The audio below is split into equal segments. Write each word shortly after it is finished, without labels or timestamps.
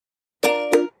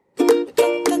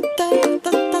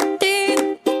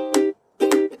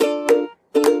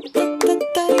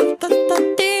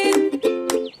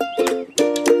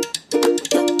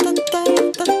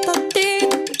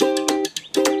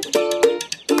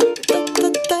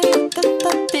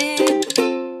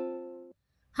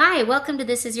Hi, welcome to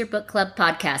This Is Your Book Club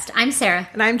podcast. I'm Sarah.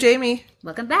 And I'm Jamie.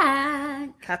 Welcome back.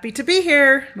 Happy to be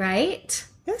here. Right?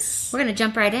 Yes. We're going to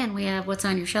jump right in. We have What's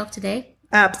on Your Shelf today.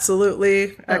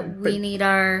 Absolutely. We need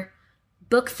our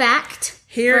book fact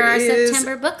here for our is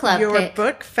September book club your pick.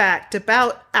 book fact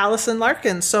about Alison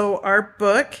Larkin. So our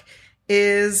book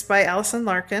is by Alison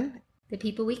Larkin. The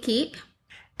People We Keep.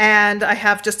 And I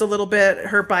have just a little bit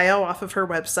her bio off of her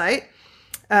website.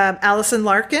 Alison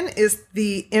Larkin is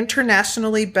the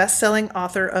internationally best-selling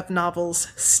author of novels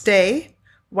Stay,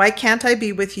 Why Can't I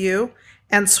Be With You,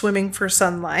 and Swimming for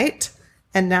Sunlight,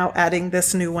 and now adding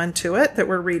this new one to it that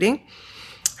we're reading.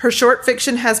 Her short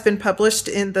fiction has been published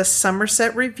in the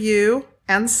Somerset Review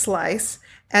and Slice,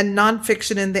 and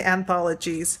nonfiction in the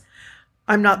anthologies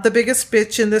I'm Not the Biggest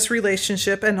Bitch in This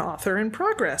Relationship and Author in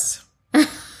Progress.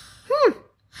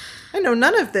 I know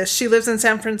none of this. She lives in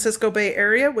San Francisco Bay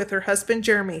Area with her husband,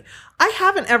 Jeremy. I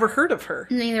haven't ever heard of her.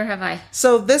 Neither have I.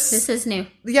 So this is new.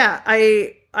 Yeah,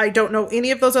 I don't know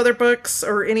any of those other books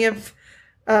or any of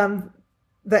the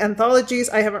anthologies.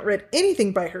 I haven't read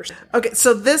anything by her. Okay,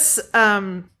 so this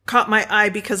caught my eye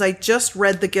because I just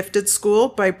read The Gifted School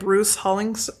by Bruce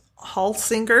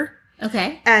Halsinger.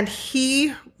 Okay. And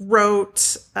he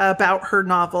wrote about her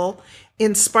novel.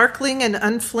 In sparkling and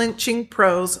unflinching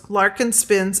prose, Larkin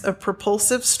spins a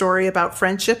propulsive story about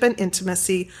friendship and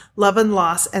intimacy, love and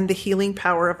loss, and the healing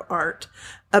power of art.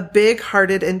 A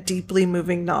big-hearted and deeply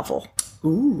moving novel.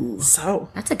 Ooh. So.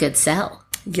 That's a good sell.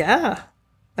 Yeah.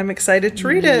 I'm excited to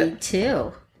read it. Me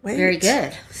too. Wait. Very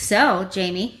good. So,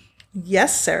 Jamie.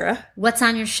 Yes, Sarah. What's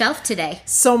on your shelf today?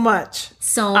 So much.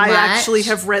 So much? I actually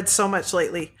have read so much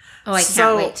lately. Oh, I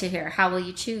can't wait to hear. How will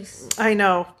you choose? I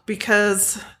know,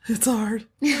 because it's hard.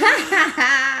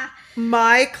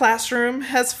 My classroom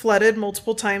has flooded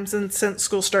multiple times since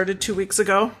school started 2 weeks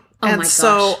ago. Oh and my gosh.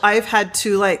 So I've had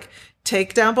to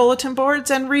take down bulletin boards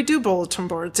and redo bulletin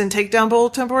boards and take down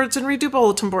bulletin boards and redo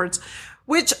bulletin boards,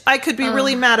 which I could be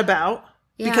really mad about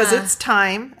because it's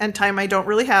time and time I don't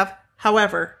really have.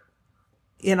 However,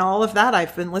 in all of that,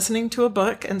 I've been listening to a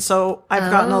book. And so I've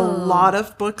gotten a lot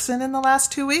of books in the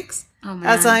last 2 weeks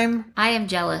as I am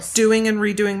jealous. Doing and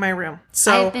redoing my room.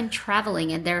 So I've been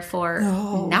traveling and therefore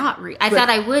not read. I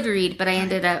thought I would read, but I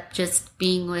ended up just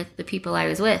being with the people I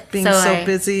was with. Being so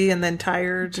busy and then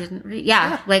tired. Didn't read.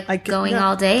 Yeah, going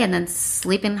all day and then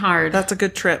sleeping hard. That's a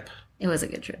good trip. It was a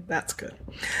good trip. That's good.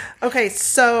 Okay,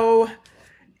 so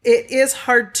it is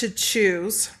hard to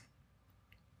choose.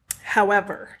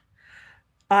 However,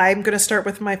 I'm going to start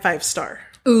with my 5-star.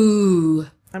 Ooh.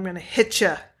 I'm going to hit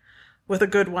you with a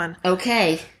good one.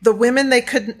 Okay. The woman they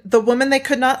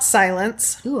could not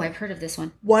silence. Ooh, I've heard of this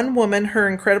one. One Woman, Her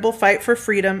Incredible Fight for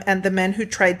Freedom, and the Men Who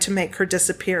Tried to Make Her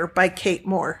Disappear by Kate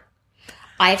Moore.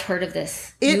 I've heard of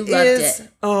this. You loved it.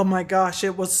 Oh my gosh,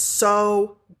 it was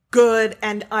so good.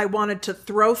 And I wanted to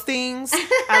throw things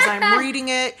as I'm reading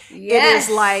it. Yes.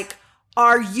 It is like,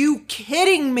 are you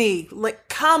kidding me?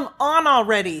 Come on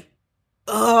already.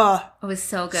 Ugh. It was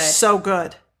so good. So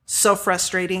good. So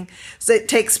frustrating. So it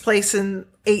takes place in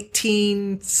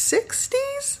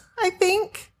 1860s, I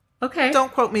think. Okay.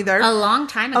 Don't quote me there. A long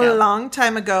time ago. A long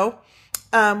time ago,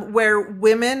 where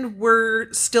women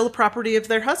were still property of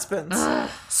their husbands. Ugh,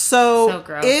 so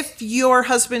gross. If your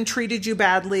husband treated you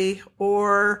badly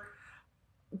or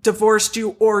divorced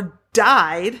you or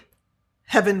died,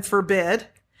 heaven forbid,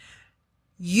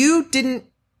 you didn't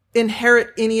inherit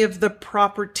any of the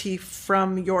property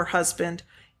from your husband,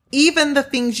 even the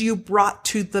things you brought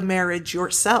to the marriage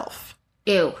yourself.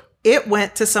 Ew. It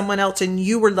went to someone else and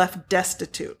you were left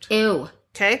destitute. Ew.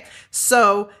 Okay.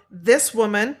 So this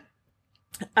woman,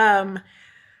 her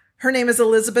name is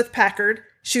Elizabeth Packard.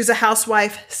 She was a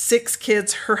housewife, 6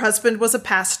 kids. Her husband was a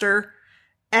pastor,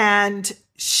 and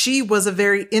she was a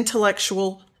very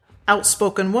intellectual,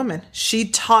 outspoken woman. She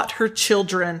taught her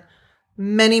children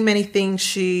many, many things.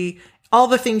 All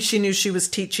the things she knew she was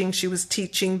teaching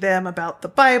them about the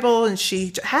Bible, and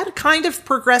she had kind of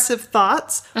progressive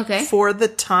thoughts for the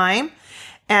time,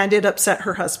 and it upset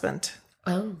her husband.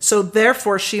 Oh. So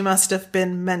therefore, she must have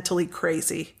been mentally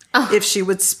crazy if she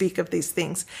would speak of these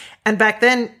things. And back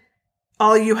then,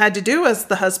 all you had to do as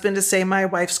the husband is say, my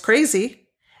wife's crazy,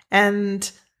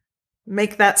 and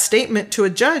make that statement to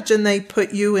a judge, and they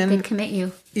put you in. They commit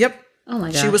you. Yep. Oh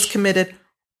my gosh. She was committed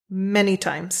many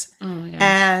times. Oh my gosh.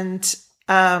 And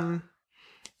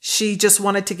she just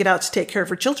wanted to get out to take care of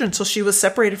her children. So she was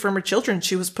separated from her children.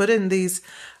 She was put in these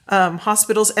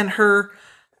hospitals, and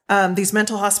these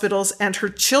mental hospitals, and her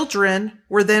children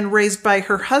were then raised by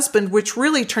her husband, which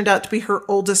really turned out to be her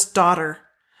oldest daughter.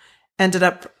 Ended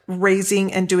up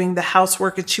raising and doing the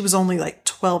housework, and she was only like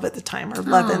 12 at the time or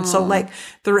 11. So like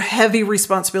the heavy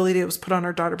responsibility that was put on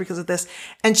her daughter because of this.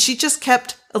 And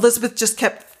Elizabeth just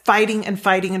kept fighting and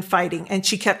fighting and fighting. And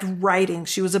she kept writing.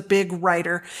 She was a big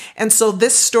writer. And so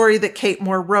this story that Kate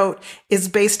Moore wrote is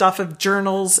based off of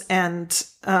journals and,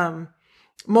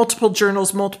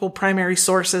 multiple primary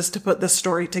sources to put this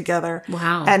story together.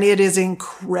 Wow. And it is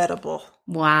incredible.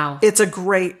 Wow. It's a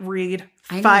great read.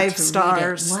 5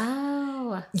 stars.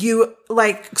 Wow. You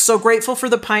so grateful for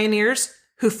the pioneers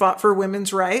who fought for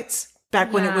women's rights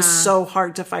back when it was so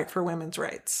hard to fight for women's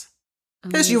rights.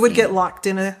 Because you would get locked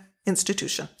in an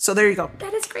institution. So there you go.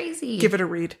 That is crazy. Give it a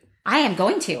read. I am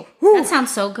going to. Woo. That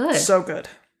sounds so good. So good.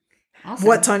 Awesome.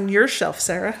 What's on your shelf,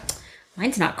 Sarah?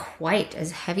 Mine's not quite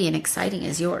as heavy and exciting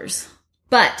as yours,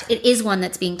 but it is one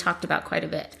that's being talked about quite a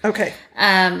bit. Okay.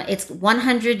 It's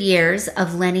 100 Years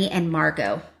of Lenny and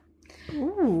Margot.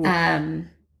 Ooh.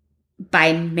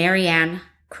 By Marianne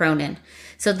Cronin.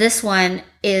 So this one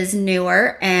is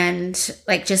newer and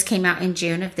just came out in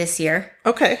June of this year.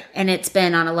 Okay. And it's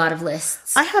been on a lot of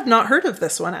lists. I have not heard of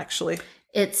this one, actually.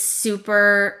 It's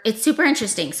super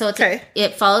interesting. So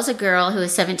it follows a girl who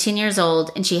is 17 years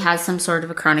old and she has some sort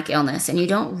of a chronic illness and you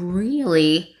don't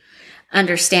really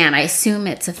understand. I assume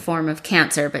it's a form of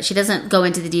cancer, but she doesn't go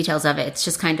into the details of it. It's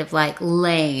just kind of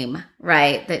lame,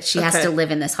 right? That she has to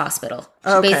live in this hospital.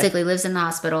 She basically lives in the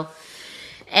hospital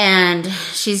and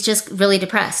she's just really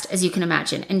depressed, as you can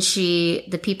imagine. And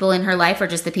the people in her life are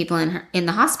just the people in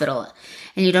the hospital.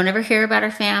 And you don't ever hear about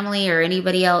her family or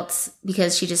anybody else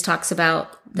because she just talks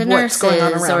about the nurses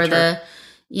or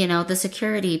the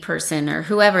security person or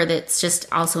whoever that's just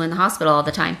also in the hospital all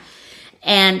the time.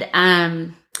 And,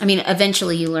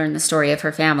 eventually you learn the story of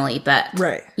her family, but,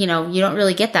 you don't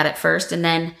really get that at first. And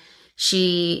then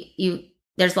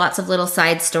there's lots of little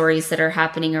side stories that are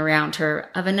happening around her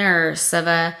of a nurse, of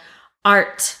a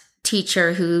art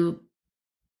teacher who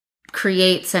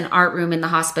creates an art room in the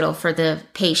hospital for the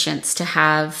patients to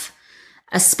have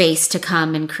a space to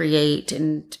come and create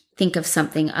and think of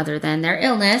something other than their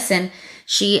illness. And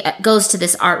she goes to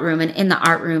this art room and in the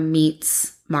art room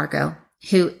meets Margot,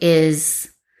 who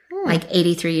is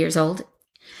 83 years old.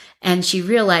 And she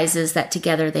realizes that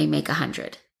together they make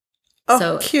 100. Oh,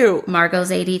 so cute.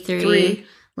 Margot's 83,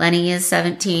 Lenny is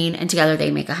 17, and together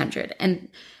they make 100. And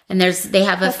they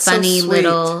have a funny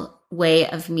little way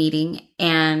of meeting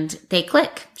and they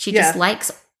click. She just likes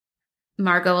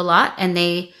Margot a lot and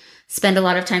they spend a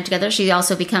lot of time together. She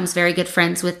also becomes very good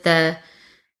friends with the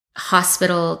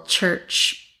hospital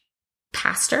church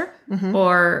pastor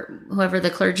or whoever the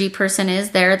clergy person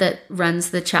is there that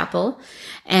runs the chapel.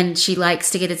 And she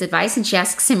likes to get his advice and she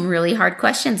asks him really hard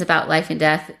questions about life and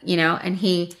death, and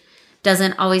he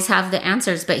doesn't always have the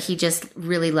answers, but he just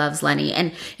really loves Lenny.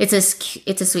 And it's a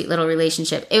sweet little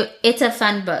relationship. It's a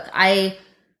fun book. I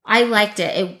liked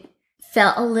it. It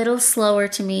felt a little slower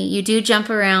to me. You do jump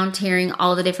around hearing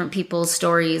all the different people's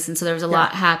stories. And so there was a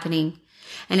lot happening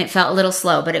and it felt a little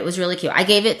slow, but it was really cute. I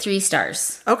gave it 3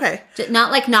 stars. Okay.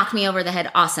 Not knock me over the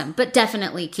head. Awesome, but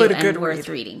definitely cute and worth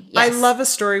reading. Yes. I love a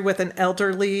story with an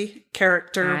elderly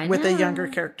character with a younger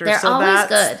character. They're always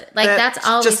good. That's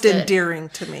always just good. Endearing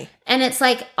to me. And it's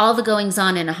all the goings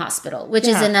on in a hospital, which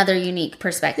is another unique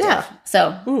perspective. Yeah.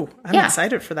 So, I'm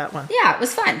excited for that one. Yeah, it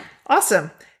was fun. Awesome.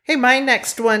 Hey, my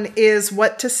next one is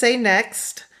What to Say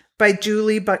Next by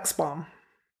Julie Buxbaum.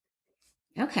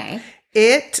 Okay.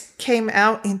 It came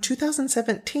out in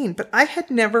 2017, but I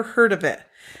had never heard of it.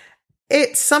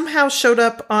 It somehow showed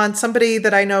up on somebody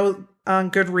that I know on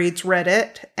Goodreads read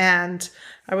it, and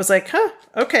I was like,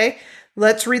 okay,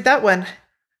 let's read that one.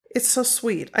 It's so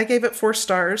sweet. I gave it 4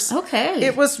 stars. Okay.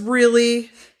 It was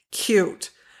really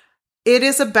cute. It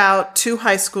is about 2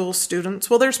 high school students.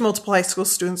 Well, there's multiple high school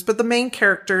students, but the main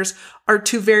characters are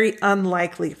 2 very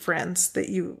unlikely friends that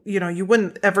you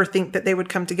wouldn't ever think that they would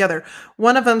come together.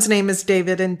 One of them's name is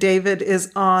David, and David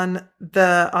is on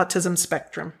the autism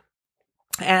spectrum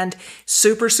and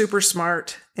super, super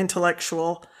smart,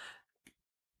 intellectual,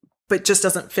 but just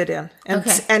doesn't fit in.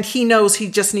 And he knows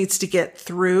he just needs to get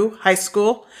through high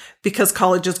school because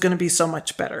college is going to be so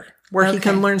much better, where he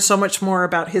can learn so much more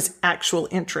about his actual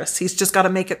interests. He's just got to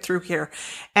make it through here.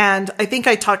 And I think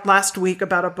I talked last week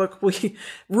about a book,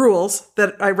 Rules,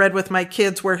 that I read with my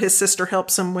kids, where his sister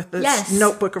helps him with this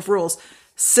notebook of rules.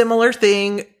 Similar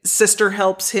thing. Sister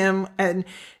helps him, and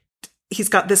he's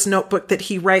got this notebook that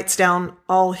he writes down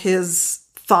all his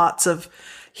thoughts of.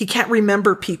 He can't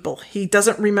remember people. He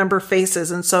doesn't remember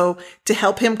faces. And so to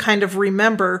help him kind of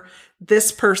remember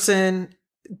this person,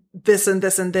 this and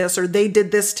this and this, or they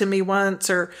did this to me once,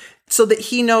 or so that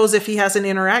he knows if he has an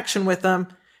interaction with them,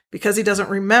 because he doesn't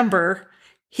remember,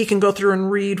 he can go through and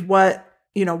read what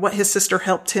what his sister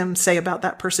helped him say about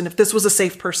that person, if this was a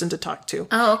safe person to talk to.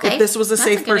 Oh, okay. If this was a That's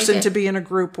safe a good person idea. to be in a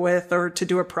group with or to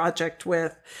do a project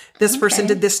with. This person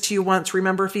did this to you once.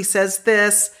 Remember, if he says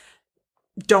this,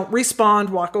 don't respond,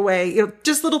 walk away.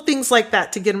 Just little things like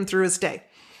that to get him through his day.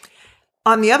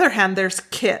 On the other hand, there's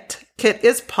Kit. Kit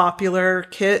is popular.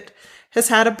 Kit has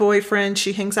had a boyfriend.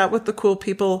 She hangs out with the cool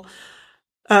people.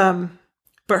 But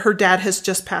her dad has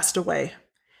just passed away.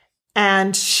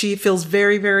 And she feels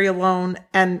very, very alone.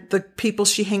 And the people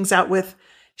she hangs out with,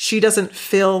 she doesn't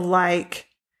like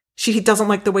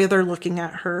the way they're looking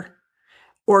at her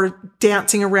or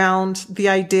dancing around the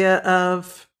idea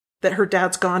of that her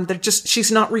dad's gone.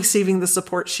 She's not receiving the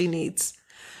support she needs.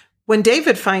 When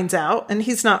David finds out, and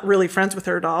he's not really friends with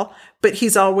her at all, but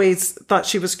he's always thought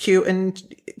she was cute and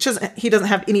he doesn't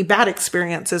have any bad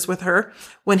experiences with her.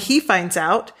 When he finds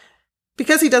out,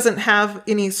 because he doesn't have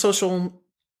any social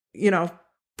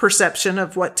perception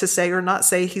of what to say or not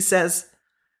say, he says,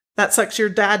 "That sucks, your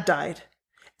dad died."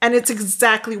 And it's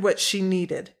exactly what she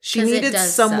needed. She needed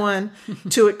someone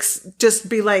to just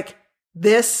be like,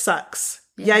 "This sucks.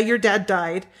 Yeah, your dad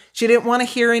died." She didn't want to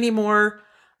hear anymore,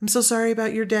 "I'm so sorry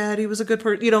about your dad. He was a good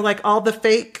person." Like all the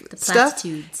fake stuff.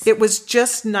 It was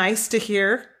just nice to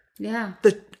hear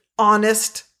the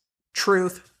honest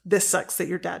truth. This sucks that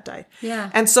your dad died. Yeah.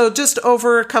 And so just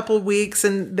over a couple of weeks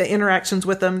and the interactions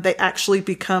with them, they actually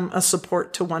become a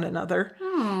support to one another.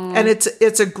 Aww. And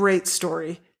it's a great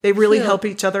story. They really help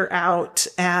each other out.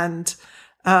 And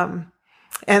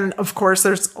of course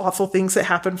there's awful things that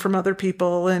happen from other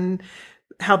people and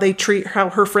how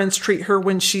her friends treat her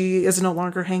when she is no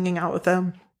longer hanging out with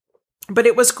them. But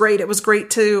it was great. It was great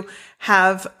to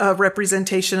have a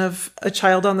representation of a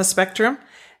child on the spectrum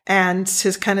and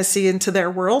to kind of see into their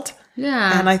world.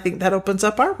 Yeah. And I think that opens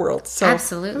up our world. So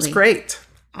absolutely. It was great.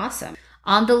 Awesome.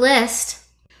 On the list.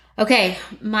 Okay.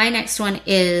 My next one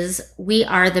is We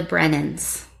Are the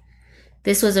Brennans.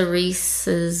 This was a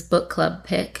Reese's book club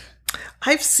pick.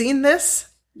 I've seen this.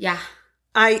 Yeah.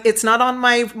 It's not on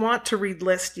my want to read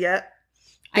list yet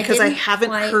because I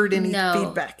haven't heard any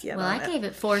feedback yet. Well, I gave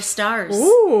it 4 stars.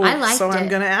 Ooh, I liked it. So I'm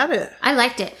going to add it. I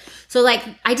liked it. So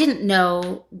I didn't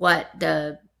know what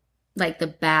the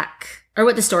back or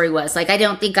what the story was. I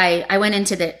don't think I went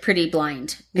into it pretty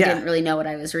blind. I didn't really know what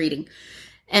I was reading.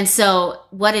 And so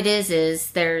what it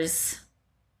is there's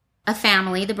a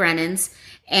family, the Brennans,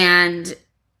 and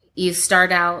you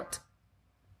start out,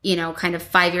 kind of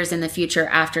 5 years in the future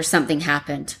after something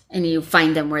happened and you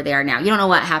find them where they are now. You don't know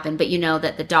what happened, but you know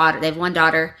that they have 1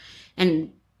 daughter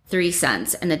and 3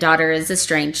 sons, and the daughter is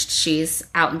estranged. She's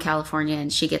out in California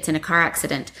and she gets in a car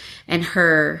accident, and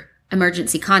her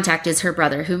emergency contact is her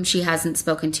brother, whom she hasn't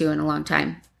spoken to in a long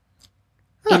time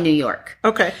in New York.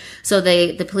 Okay. So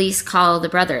the police call the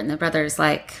brother, and the brother's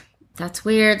like, "That's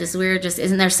weird. This is weird. Just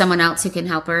isn't there someone else who can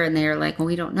help her?" And they're like, "Well,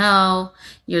 we don't know.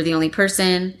 You're the only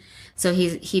person." So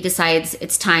he decides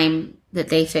it's time that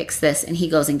they fix this, and he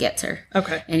goes and gets her.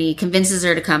 Okay. And he convinces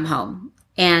her to come home.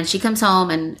 And she comes home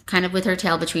and kind of with her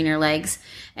tail between her legs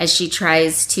as she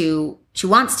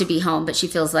wants to be home, but she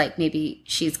feels like maybe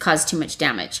she's caused too much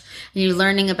damage. And you're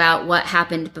learning about what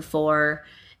happened before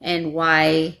and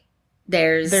why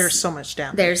there's so much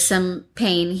damage. There's some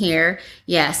pain here.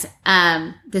 Yes.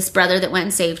 This brother that went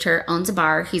and saved her owns a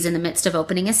bar. He's in the midst of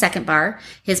opening a second bar.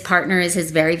 His partner is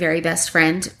his very, very best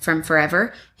friend from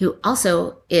forever, who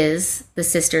also is the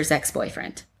sister's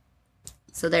ex-boyfriend.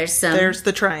 So there's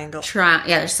the triangle.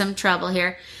 There's some trouble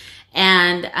here.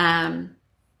 And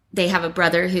they have a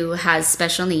brother who has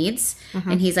special needs,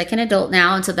 and he's like an adult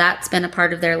now. And so that's been a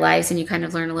part of their lives. And you kind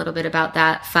of learn a little bit about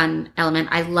that fun element.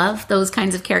 I love those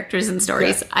kinds of characters and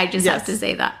stories. Yeah. I just have to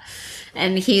say that.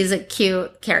 And he's a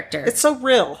cute character. It's so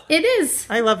real. It is.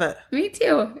 I love it. Me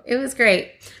too. It was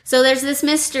great. So there's this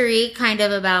mystery kind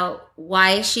of about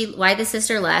why the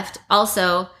sister left.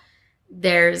 Also,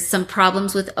 there's some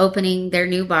problems with opening their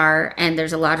new bar, and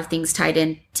there's a lot of things tied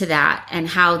into that and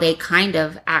how they kind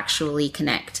of actually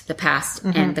connect the past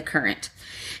and the current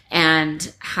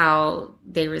and how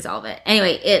they resolve it.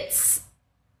 Anyway, it's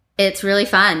really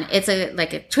fun. It's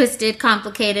a twisted,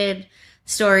 complicated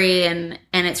story, and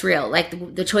it's real.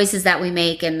 Like the choices that we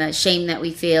make and the shame that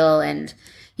we feel, and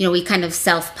we kind of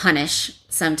self-punish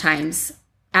sometimes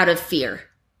out of fear.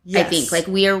 Yes. I think like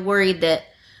we are worried that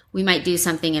we might do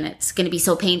something and it's going to be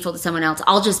so painful to someone else.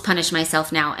 I'll just punish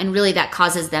myself now. And really that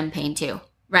causes them pain too,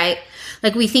 right?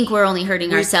 Like we think we're only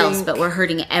hurting ourselves, but we're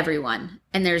hurting everyone,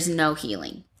 and there's no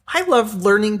healing. I love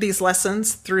learning these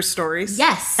lessons through stories.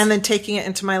 Yes. And then taking it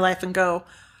into my life and go,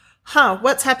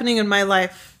 what's happening in my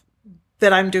life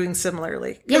that I'm doing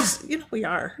similarly? Because, we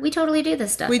are. We totally do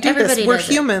this stuff. We do Everybody this. We're does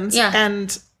humans. Yeah.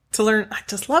 And to learn. I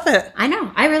just love it. I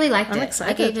know. I really liked it.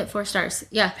 Excited. I gave it 4 stars.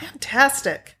 Yeah.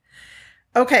 Fantastic.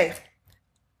 Okay.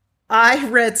 I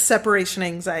read Separation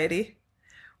Anxiety,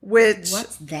 which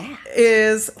What's that?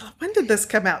 is, when did this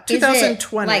come out?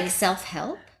 2020. Is it like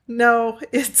self-help? No,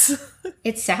 it's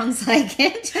It sounds like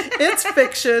it. it's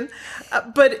fiction,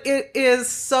 but it is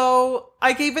so,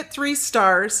 I gave it 3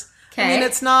 stars. Okay. I mean,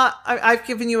 it's not, I've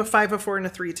given you a 5, a 4, and a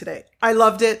 3 today. I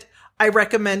loved it. I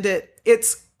recommend it.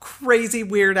 It's crazy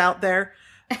weird out there,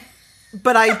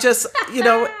 but I just,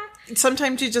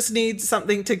 sometimes you just need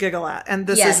something to giggle at, and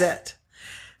this is it.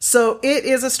 So it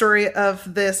is a story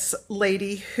of this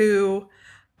lady who,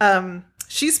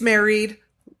 she's married.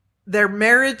 Their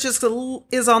marriage is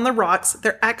on the rocks.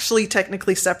 They're actually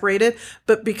technically separated,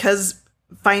 but because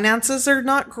finances are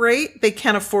not great, they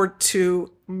can't afford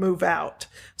to move out.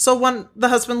 So the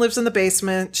husband lives in the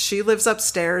basement, she lives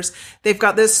upstairs. They've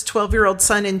got this 12-year-old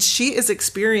son, and she is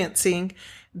experiencing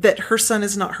that her son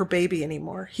is not her baby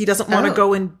anymore. He doesn't want to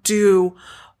go and do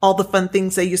all the fun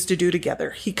things they used to do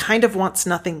together. He kind of wants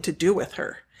nothing to do with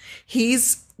her.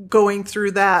 He's going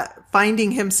through that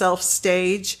finding himself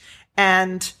stage,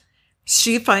 and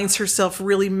she finds herself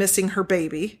really missing her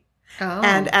baby. Oh.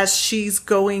 And as she's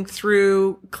going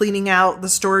through cleaning out the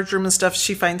storage room and stuff,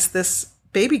 she finds this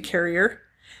baby carrier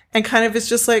and kind of is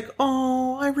just like,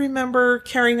 oh, I remember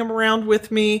carrying him around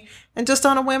with me, and just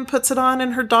on a whim puts it on,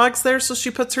 and her dog's there. So she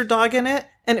puts her dog in it,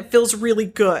 and it feels really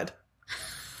good.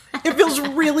 It feels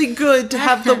really good to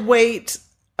have the weight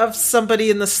of somebody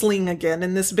in the sling again,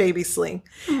 in this baby sling.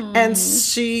 And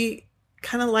she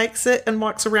kind of likes it and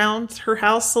walks around her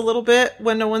house a little bit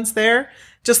when no one's there,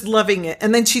 just loving it.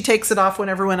 And then she takes it off when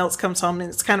everyone else comes home, and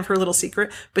it's kind of her little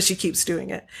secret, but she keeps doing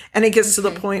it. And it gets to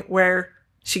the point where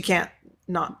she can't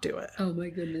not do it. Oh my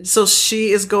goodness. So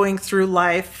she is going through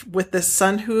life with this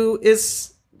son who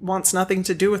wants nothing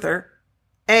to do with her.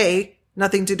 A,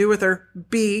 nothing to do with her.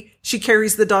 B, she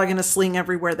carries the dog in a sling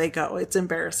everywhere they go. It's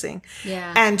embarrassing.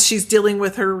 Yeah. And she's dealing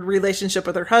with her relationship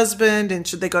with her husband, and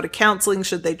should they go to counseling?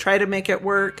 Should they try to make it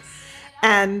work?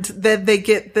 And then they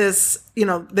get this,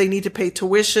 they need to pay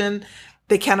tuition.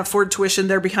 They can't afford tuition.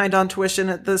 They're behind on tuition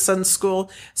at the son's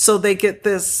school. So they get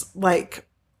this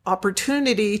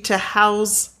opportunity to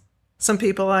house some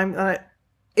people.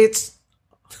 It's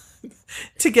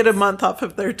to get a month off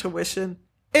of their tuition.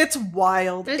 It's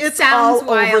wild. It's all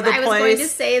wild. Over the place. I was going to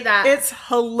say that. It's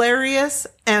hilarious,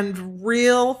 and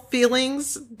real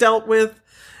feelings dealt with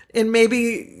in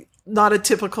maybe not a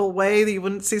typical way. You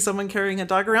wouldn't see someone carrying a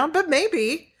dog around, but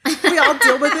maybe we all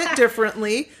deal with it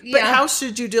differently. But how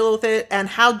should you deal with it, and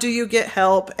how do you get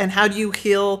help, and how do you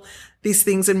heal these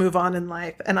things and move on in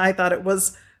life? And I thought it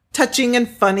was touching and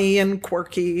funny and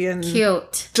quirky and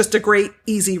cute. Just a great,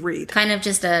 easy read. Kind of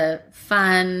just a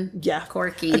fun,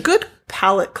 quirky. A good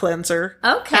palate cleanser.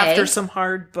 Okay. After some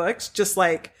hard books, just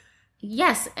like,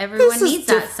 yes, everyone needs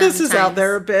that sometimes. This is out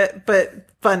there a bit, but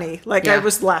funny. I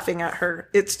was laughing at her.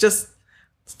 It's just,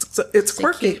 it's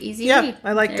quirky. A cute, easy read.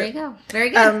 I liked it. There you go. Very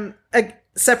good.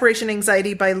 Separation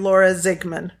Anxiety by Laura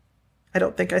Zigman. I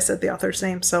don't think I said the author's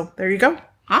name, so there you go.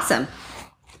 Awesome.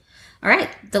 All right.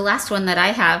 The last one that I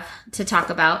have to talk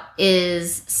about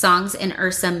is Songs in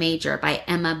Ursa Major by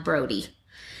Emma Brody.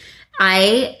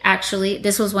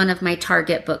 This was one of my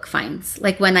Target book finds.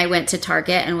 When I went to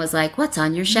Target and was like, what's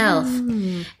on your shelf?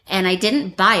 And I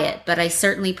didn't buy it, but I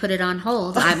certainly put it on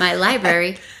hold at my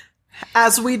library.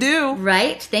 As we do.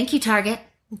 Right. Thank you, Target.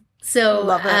 So,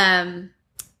 love it.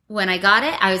 When I got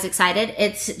it, I was excited.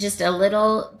 It's just a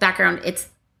little background. It's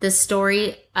the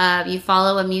story of you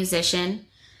follow a musician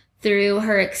through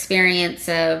her experience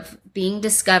of being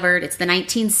discovered. It's the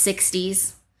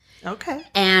 1960s. Okay.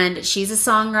 And she's a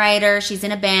songwriter. She's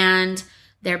in a band.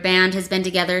 Their band has been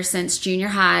together since junior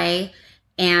high.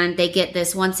 And they get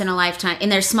this once in a lifetime. In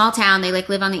their small town, they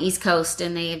live on the East Coast.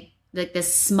 And they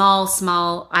this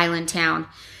small island town.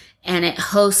 And it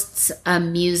hosts a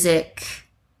music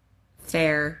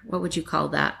fair. What would you call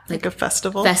that? Like a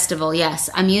festival? Festival, yes.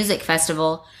 A music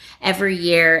festival every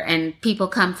year, and people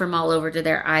come from all over to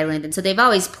their island. And so they've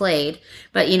always played,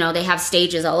 but they have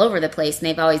stages all over the place, and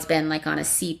they've always been on a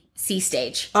C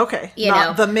stage. Okay.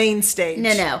 Not the main stage.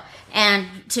 No. And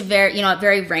to at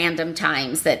very random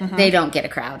times that they don't get a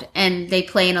crowd, and they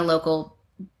play in a local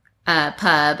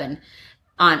pub and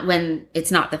when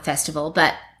it's not the festival,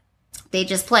 but they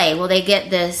just play. Well, they get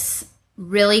this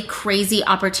really crazy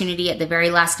opportunity at the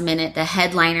very last minute. The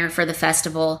headliner for the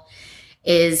festival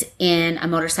is in a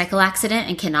motorcycle accident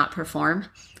and cannot perform.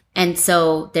 And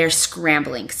so they're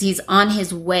scrambling because he's on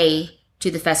his way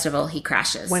to the festival. He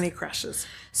crashes. When he crashes.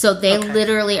 So they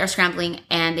literally are scrambling,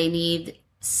 and they need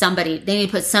to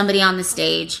put somebody on the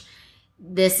stage.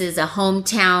 this is a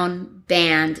hometown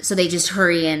band. So they just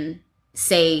hurry and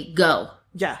say, go.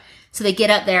 Yeah. So they get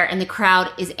up there and the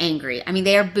crowd is angry. I mean,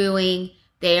 they are booing.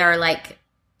 They are like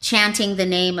chanting the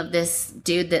name of this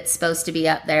dude that's supposed to be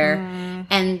up there.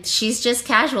 And she's just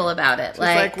casual about it. She's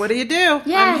like, what do you do?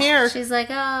 Yeah, I'm here. She's like,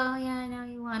 oh, yeah, I know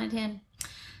you wanted him.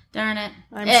 Darn it.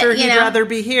 I'm sure he'd rather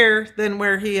be here than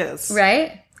where he is.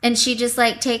 Right? And she just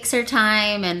like takes her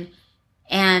time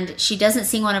and she doesn't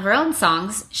sing one of her own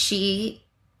songs. She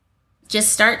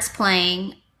just starts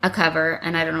playing a cover,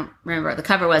 and I don't remember what the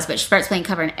cover was, but she starts playing a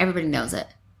cover and everybody knows it.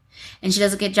 And she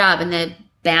does a good job. And the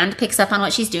band picks up on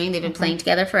what she's doing. They've been playing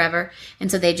together forever.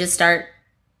 And so they just start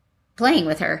playing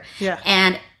with her. Yeah.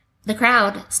 And the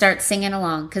crowd starts singing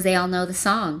along because they all know the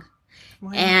song.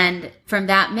 Wow. And from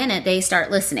that minute, they start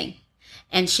listening.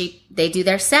 And they do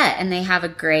their set, and they have a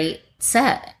great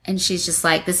set. And she's just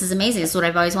like, this is amazing. This is what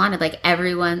I've always wanted. Like,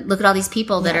 everyone, look at all these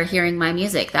people that are hearing my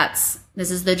music. This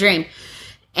is the dream.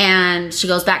 And she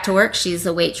goes back to work. She's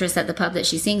a waitress at the pub that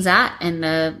she sings at. And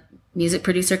the music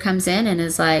producer comes in and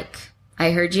is like,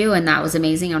 I heard you, and that was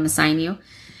amazing. I want to sign you.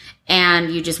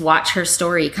 And you just watch her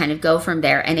story kind of go from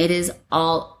there. And it is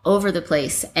all over the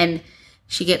place. And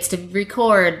she gets to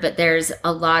record, but there's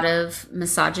a lot of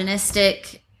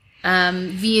misogynistic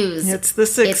views. It's the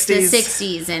 60s. It's the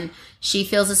 60s. And she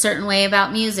feels a certain way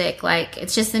about music. Like,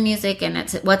 it's just the music and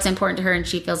it's what's important to her. And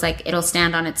she feels like it'll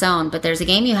stand on its own. But there's a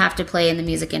game you have to play in the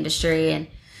music industry. And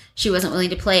she wasn't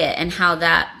willing to play it, and how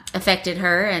that affected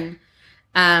her. And,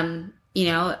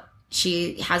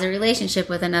 she has a relationship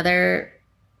with another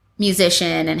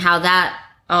musician, and how that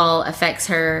all affects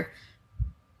her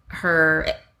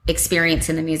experience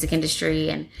in the music industry.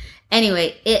 And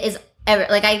anyway, it is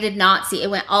like, I did not see, it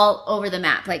went all over the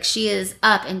map. Like, she is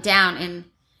up and down, and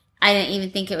I didn't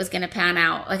even think it was going to pan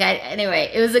out. Like,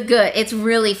 anyway, it's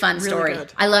really fun story.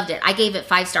 Good. I loved it. I gave it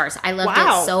 5 stars. I loved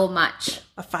it so much.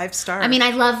 A 5-star. I mean,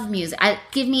 I love music.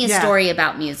 Give me a story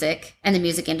about music and the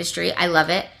music industry. I love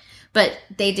it. But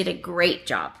they did a great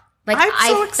job. Like,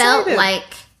 I felt like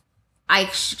I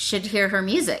should hear her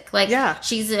music. Like,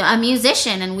 she's a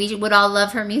musician, and we would all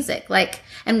love her music. Like,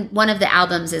 and one of the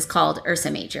albums is called Ursa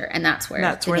Major, and that's where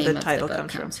the title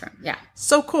comes from. Yeah.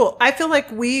 So cool. I feel like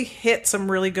we hit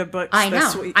some really good books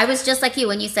this week. I was just like you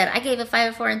when you said, I gave it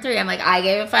 5, 4, and 3. I'm like, I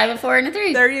gave it 5, 4, and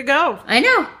 3. There you go. I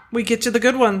know. We get you the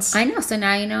good ones. I know. So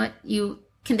now you know what, you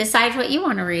can decide what you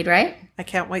want to read, right? I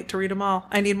can't wait to read them all.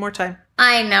 I need more time.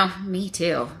 I know. Me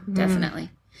too. Definitely.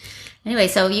 Anyway,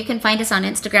 so you can find us on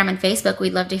Instagram and Facebook.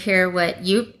 We'd love to hear what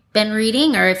you've been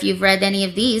reading, or if you've read any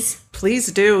of these.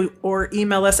 Please do, or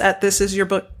email us at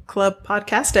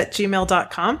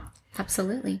thisisyourbookclubpodcast@gmail.com.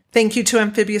 Absolutely. Thank you to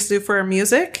Amphibious Zoo for our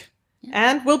music.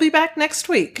 Yeah. And we'll be back next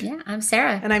week. Yeah, I'm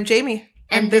Sarah. And I'm Jamie.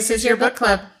 And this is your book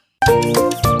club.